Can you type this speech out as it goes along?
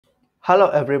Hello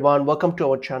everyone, welcome to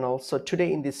our channel. So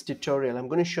today in this tutorial, I'm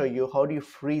going to show you how do you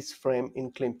freeze frame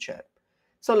in Clipchamp.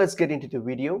 So let's get into the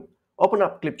video. Open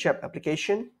up Clipchamp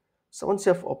application. So once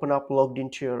you have opened up, logged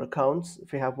into your accounts,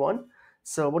 if you have one.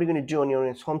 So what you're going to do on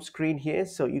your home screen here,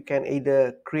 so you can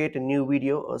either create a new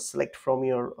video or select from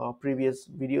your previous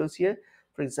videos here.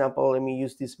 For example, let me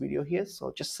use this video here.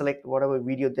 So just select whatever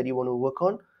video that you want to work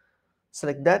on.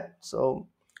 Select that. So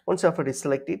once I've already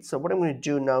selected, so what I'm going to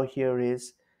do now here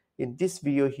is in this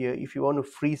video here, if you want to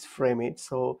freeze frame it,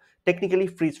 so technically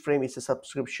freeze frame is a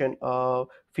subscription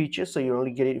feature, so you only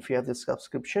get it if you have the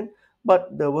subscription.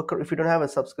 But the worker, if you don't have a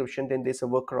subscription, then there's a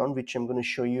workaround which I'm going to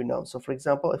show you now. So for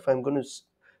example, if I'm going to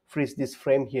freeze this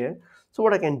frame here, so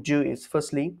what I can do is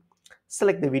firstly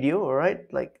select the video, all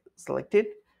right, like select it,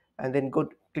 and then go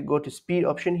to speed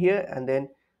option here, and then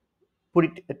put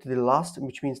it at the last,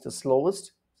 which means the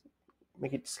slowest.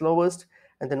 Make it slowest,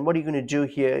 and then what you're going to do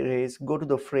here is go to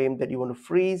the frame that you want to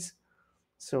freeze.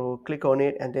 So click on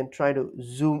it and then try to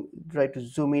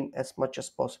zoom in as much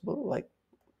as possible, like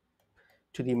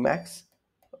to the max.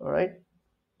 All right,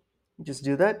 just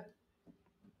do that.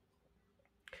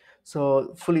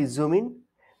 So fully zoom in,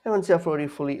 and once you have already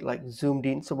fully like zoomed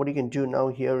in, so what you can do now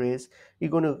here is you're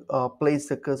going to place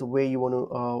the cursor where you want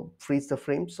to freeze the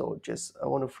frame. So just I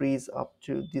want to freeze up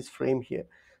to this frame here.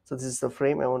 So this is the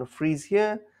frame I want to freeze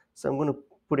here, so I'm going to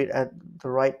put it at the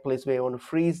right place where I want to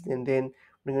freeze, and then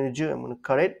what I'm going to do, I'm going to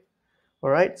cut it. All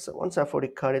right, so once I've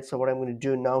already cut it, so what I'm going to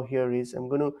do now here is I'm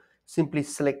going to simply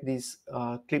select this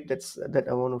clip that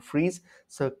I want to freeze.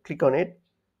 So click on it.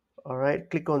 All right,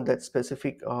 click on that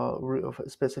specific clip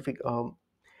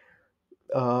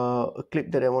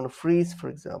that I want to freeze, for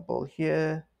example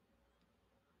here.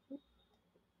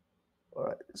 All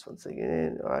right, this once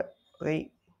again. All right,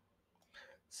 okay,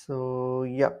 so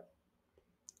yeah,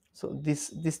 so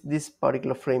this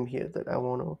particular frame here that I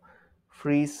want to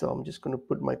freeze, so I'm just going to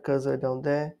put my cursor down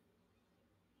there.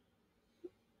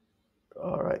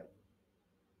 All right,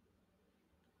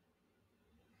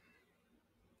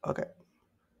 okay,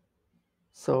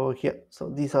 so here,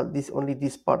 so only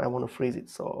this part I want to freeze it,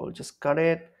 so I'll just cut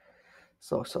it.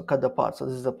 So cut the part. So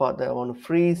this is the part that I want to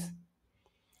freeze.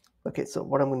 Okay, so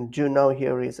what I'm going to do now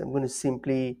here is I'm going to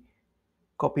simply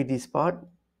copy this part.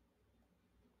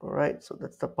 All right, so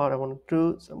that's the part I want to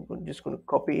do. So just going to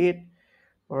copy it.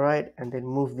 All right, and then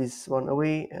move this one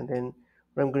away, and then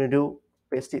what I'm going to do,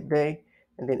 paste it there,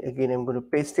 and then again I'm going to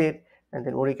paste it. And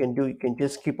then what you can do, you can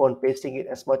just keep on pasting it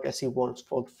as much as you want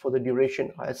for the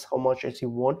duration, as how much as you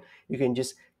want. You can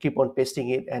just keep on pasting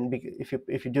it, and if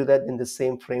you do that, then the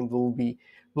same frame will be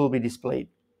displayed,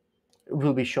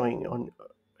 will be showing on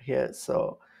here.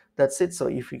 So that's it. So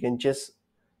if you can just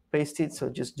paste it, so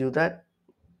just do that.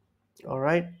 All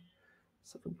right,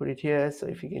 so we put it here. So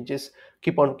if you can just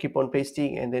keep on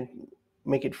pasting, and then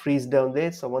make it freeze down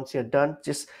there. So once you're done,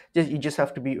 you just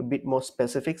have to be a bit more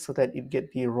specific so that you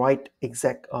get the right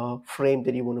exact frame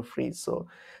that you want to freeze. So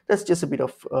that's just a bit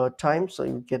of time, so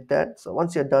you get that. So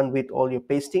once you're done with all your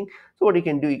pasting, so what you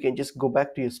can do, you can just go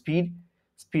back to your speed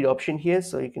option here.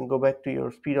 So you can go back to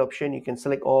your speed option, you can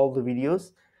select all the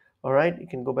videos. All right, you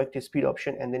can go back to speed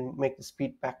option and then make the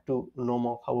speed back to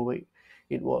normal, however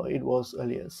it was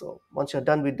earlier. So once you're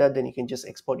done with that, then you can just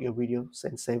export your videos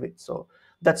and save it. So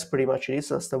that's pretty much it.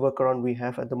 So that's the workaround we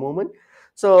have at the moment.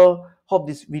 So hope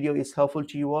this video is helpful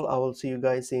to you all. I will see you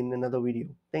guys in another video.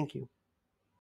 Thank you.